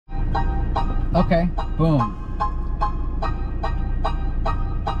Okay, boom.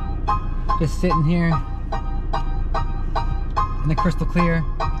 Just sitting here in the crystal clear,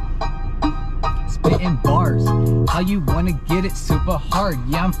 spitting bars. How you wanna get it super hard?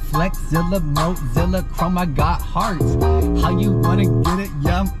 Yeah, I'm Flexzilla, Mozilla, Chrome, I got hearts. How you wanna get it?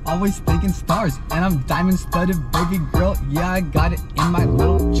 Yeah, I'm always thinking stars. And I'm diamond studded, baby girl. Yeah, I got it in my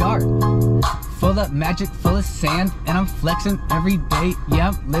little jar. Full of magic, full of sand, and I'm flexing every day. Yeah,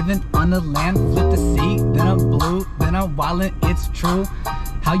 I'm living on the land, flip the sea, then I'm blue, then I'm wildin', it's true.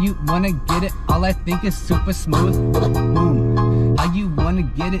 How you wanna get it? All I think is super smooth. Boom. How you wanna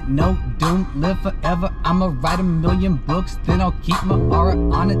get it? No doom, live forever. I'ma write 1,000,000 books, then I'll keep my aura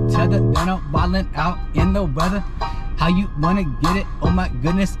on a tether, then I'm wildin' out in the weather. How you wanna get it? Oh my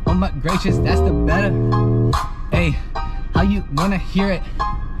goodness, oh my gracious, that's the better. Hey, how you wanna hear it?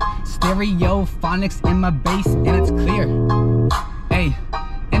 Stereophonics in my bass and it's clear. Hey,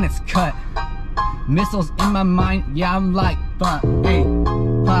 and it's cut. Missiles in my mind, yeah, I'm like, fuck, hey,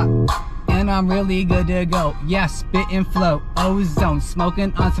 pop. And I'm really good to go. Yeah, spit and flow, ozone,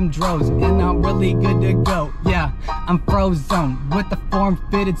 smoking on some dros, and I'm really good to go. Yeah, I'm frozen with the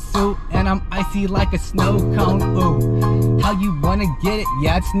form-fitted suit, and I'm icy like a snow cone. Ooh, how you wanna get it?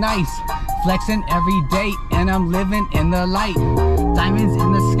 Yeah, it's nice. Flexing every day, and I'm living in the light. Diamonds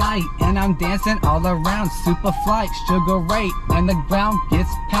in the sky, and I'm dancing all around. Super flight, sugar ray, and the ground gets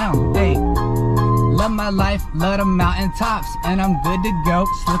pound. Hey, love my life, love the mountaintops, and I'm good to go.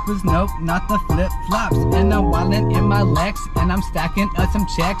 Slippers, nope, not the flip-flops. And I'm wildin' in my legs, and I'm stacking up some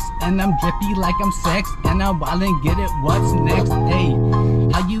checks, and I'm drippy like I'm sex, and I'm wildin', get it, what's next? Hey,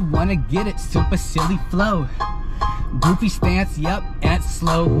 how you wanna get it? Super silly flow. Goofy stance, yep, and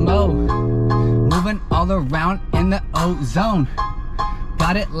slow-mo. Moving all around in the ozone.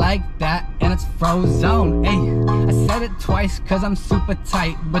 Got it like that, and it's frozen. Hey, I said it twice cause I'm super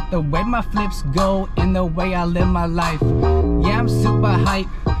tight, but the way my flips go and the way I live my life. Yeah, I'm super hype.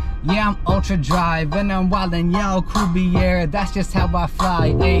 Yeah, I'm ultra drive, and I'm wildin', yeah, I'll Cuvier. That's just how I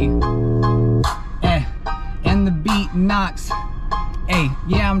fly. Hey, and the beat knocks. Hey,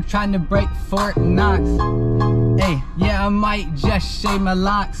 yeah, I'm trying to break Fort Knox. Hey, yeah, I might just shave my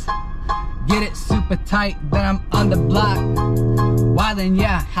locks. Get it super tight, then I'm on the block. Wildin',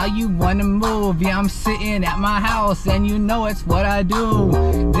 yeah, how you wanna move? Yeah, I'm sitting at my house, and you know it's what I do.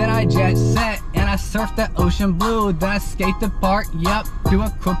 Then I jet set, and I surf the ocean blue. Then I skate the park, yep, do a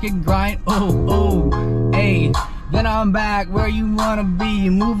crooked grind. Ooh, ooh, hey. Then I'm back where you wanna be,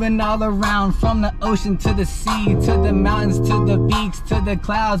 moving all around from the ocean to the sea, to the mountains, to the peaks, to the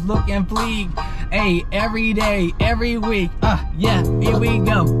clouds, looking bleak. Hey, every day, every week, yeah, here we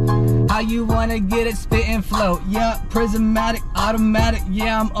go. How you wanna get it? Spit and flow. Yep, prismatic, automatic,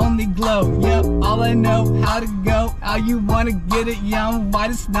 yeah, I'm only glow. Yep, all I know how to go. How you wanna get it? Yeah, I'm white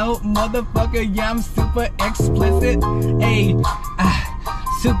as snow, motherfucker, yeah, I'm super explicit. Hey,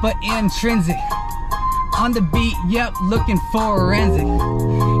 super intrinsic. On the beat, yep, looking forensic.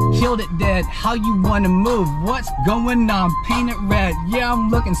 Killed it dead, how you wanna move? What's going on? Paint it red, yeah, I'm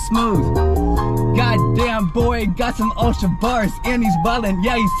looking smooth. Goddamn boy, got some ultra bars, and he's wildin',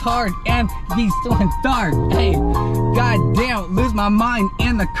 yeah, he's hard, and he's doing dark. Hey, goddamn, lose my mind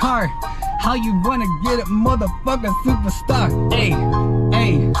in the car. How you wanna get it, motherfucker, superstar? Hey,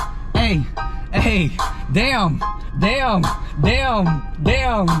 hey, hey, hey, damn, damn, damn,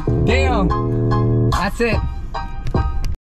 damn, damn. That's it.